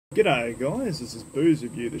G'day guys, this is Booze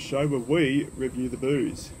Review, the show where we review the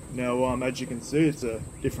booze. Now, as you can see, it's a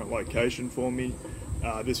different location for me.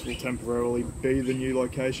 This will temporarily be the new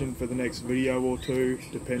location for the next video or two,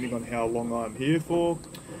 depending on how long I'm here for.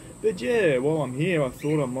 But yeah, while I'm here, I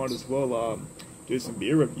thought I might as well do some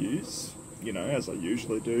beer reviews, you know, as I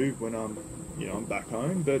usually do when I'm back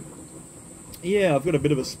home. But yeah, I've got a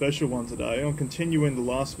bit of a special one today. I'll continue in the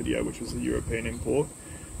last video, which was the European import.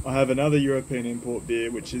 I have another European import beer,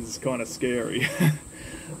 which is kind of scary.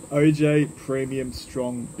 OJ Premium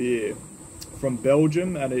Strong Beer from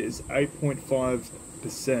Belgium, and it is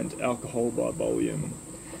 8.5% alcohol by volume.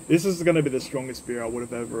 This is going to be the strongest beer I would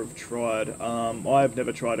have ever tried. I've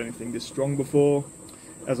never tried anything this strong before.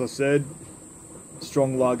 As I said,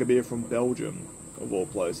 strong lager beer from Belgium, of all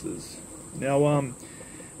places. Now,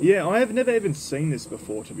 yeah, I have never even seen this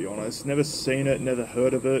before, to be honest. Never seen it, never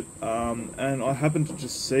heard of it. And I happened to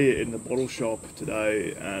just see it in the bottle shop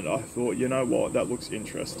today, and I thought, you know what, that looks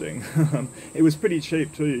interesting. It was pretty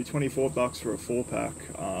cheap too, 24 bucks for a 4-pack,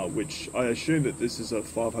 which I assume that this is a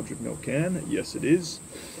 500ml can. Yes, it is.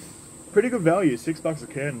 Pretty good value, 6 bucks a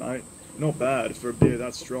can, mate. Not bad for a beer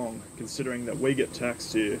that strong, considering that we get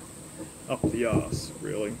taxed here up the arse,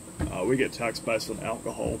 really. We get taxed based on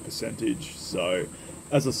alcohol percentage, so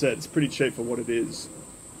as I said, it's pretty cheap for what it is.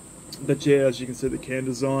 But yeah, as you can see, the can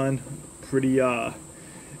design, pretty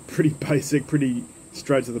basic, pretty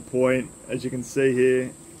straight to the point. As you can see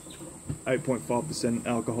here, 8.5%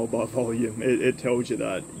 alcohol by volume. It tells you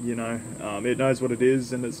that, you know. It knows what it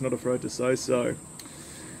is, and it's not afraid to say so.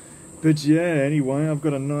 But yeah, anyway, I've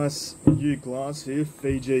got a nice new glass here,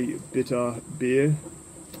 Fiji Bitter Beer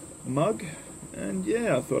mug. And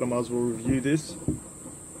yeah, I thought I might as well review this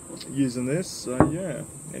using this, so yeah.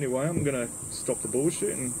 Anyway, I'm gonna stop the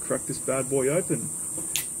bullshit and crack this bad boy open.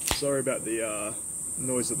 Sorry about the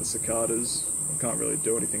noise of the cicadas. I can't really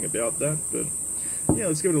do anything about that, but yeah,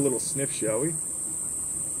 let's give it a little sniff, shall we?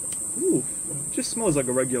 Ooh, just smells like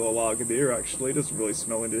a regular lager beer actually. It doesn't really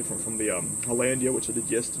smell any different from the Hollandia, which I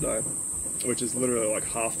did yesterday, which is literally like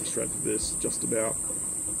half the strength of this, just about.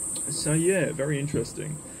 So yeah, very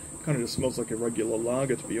interesting. Kind of just smells like a regular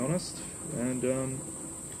lager, to be honest. And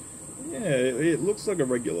yeah, it looks like a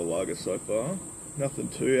regular lager so far. Nothing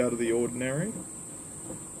too out of the ordinary.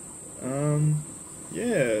 Yeah,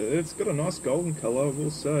 it's got a nice golden colour, I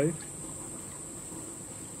will say.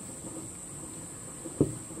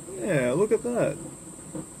 Yeah, look at that.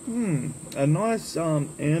 A nice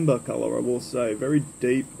amber colour, I will say. Very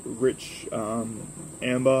deep, rich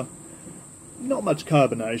amber. Not much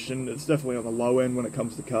carbonation. It's definitely on the low end when it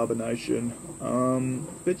comes to carbonation.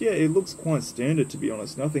 But yeah, it looks quite standard, to be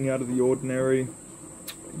honest. Nothing out of the ordinary.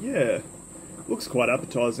 Yeah, looks quite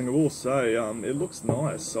appetizing, I will say. It looks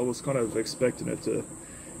nice. I was kind of expecting it to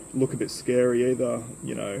look a bit scary, either,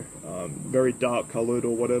 you know, very dark coloured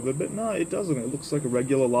or whatever. But no, it doesn't. It looks like a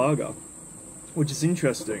regular lager, which is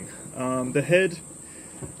interesting. The head,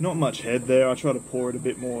 not much head there. I tried to pour it a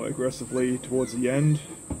bit more aggressively towards the end.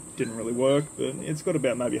 Didn't really work, but it's got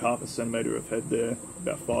about maybe half a centimetre of head there,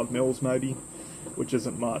 about 5 mils maybe, which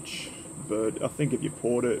isn't much, but I think if you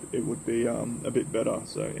poured it, it would be a bit better.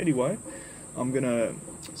 So anyway, I'm gonna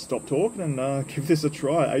stop talking and give this a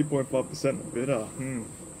try. 8.5% bitter.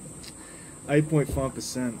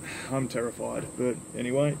 8.5%. I'm terrified, but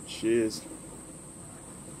anyway, cheers.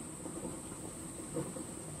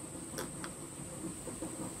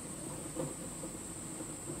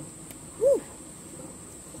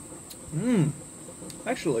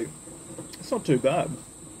 Actually, it's not too bad.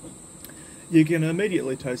 You can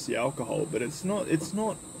immediately taste the alcohol, but it's not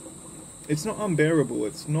unbearable.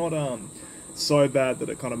 It's not so bad that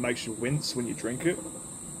it kind of makes you wince when you drink it.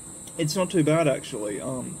 It's not too bad actually.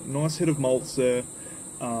 Nice hit of malts there.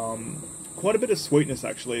 Quite a bit of sweetness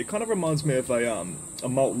actually. It kind of reminds me of a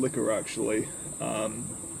malt liquor actually. Kind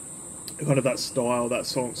of that style, that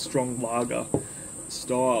strong lager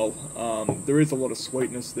style. There is a lot of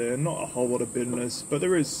sweetness there, not a whole lot of bitterness, but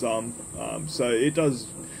there is some. So it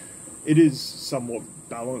is somewhat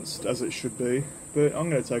balanced, as it should be. But I'm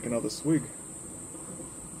going to take another swig.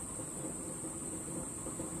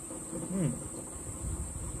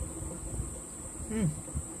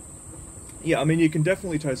 Yeah, I mean, you can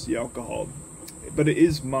definitely taste the alcohol, but it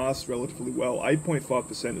is masked relatively well.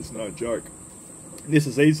 8.5% is no joke. This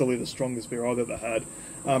is easily the strongest beer I've ever had.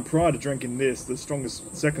 Prior to drinking this, the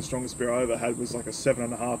second strongest beer I ever had was like a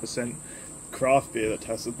 7.5% craft beer that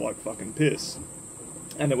tasted like fucking piss.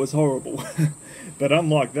 And it was horrible. But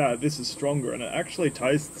unlike that, this is stronger, and it actually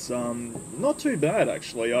tastes not too bad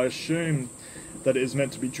actually. I assume that it is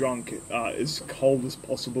meant to be drunk as cold as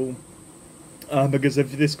possible. because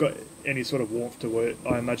if this got any sort of warmth to it,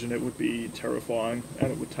 I imagine it would be terrifying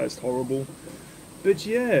and it would taste horrible. But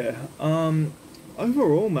yeah,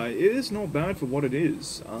 overall, mate, it is not bad for what it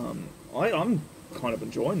is. I'm kind of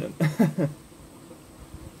enjoying it.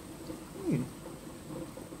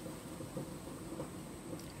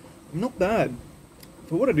 Not bad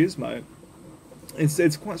for what it is, mate.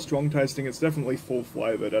 It's quite strong tasting. It's definitely full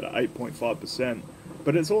flavoured at 8.5%,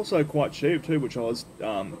 but it's also quite cheap too, which I was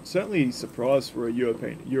certainly surprised for a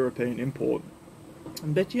European import.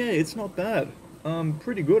 But yeah, it's not bad.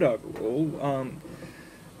 Pretty good overall.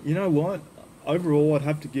 You know what? Overall, I'd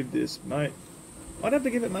have to give this, mate. I'd have to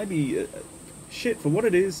give it maybe shit for what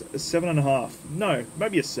it is, a 7.5. No,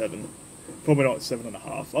 maybe a 7. Probably not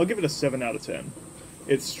 7.5. I'll give it a 7 out of 10.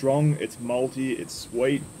 It's strong. It's malty. It's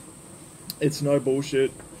sweet. It's no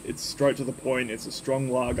bullshit. It's straight to the point. It's a strong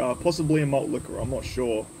lager, possibly a malt liquor. I'm not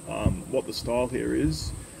sure what the style here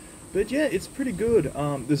is. But yeah, it's pretty good.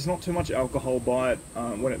 There's not too much alcohol by it.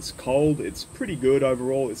 When it's cold, it's pretty good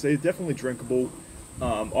overall. It's definitely drinkable.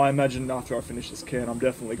 I imagine after I finish this can, I'm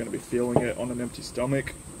definitely going to be feeling it on an empty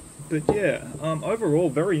stomach. But yeah, overall,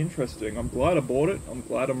 very interesting. I'm glad I bought it. I'm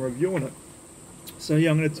glad I'm reviewing it. So yeah,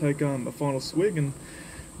 I'm going to take a final swig and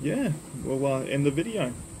yeah, we'll end the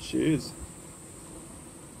video. Cheers.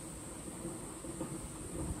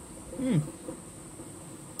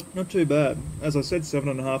 Not too bad. As I said,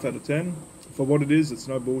 7.5 out of 10. For what it is, it's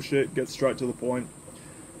no bullshit, gets straight to the point.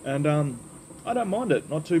 And I don't mind it,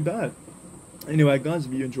 not too bad. Anyway, guys,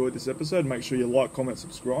 if you enjoyed this episode, make sure you like, comment,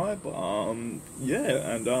 subscribe.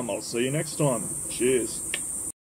 Yeah, and I'll see you next time. Cheers.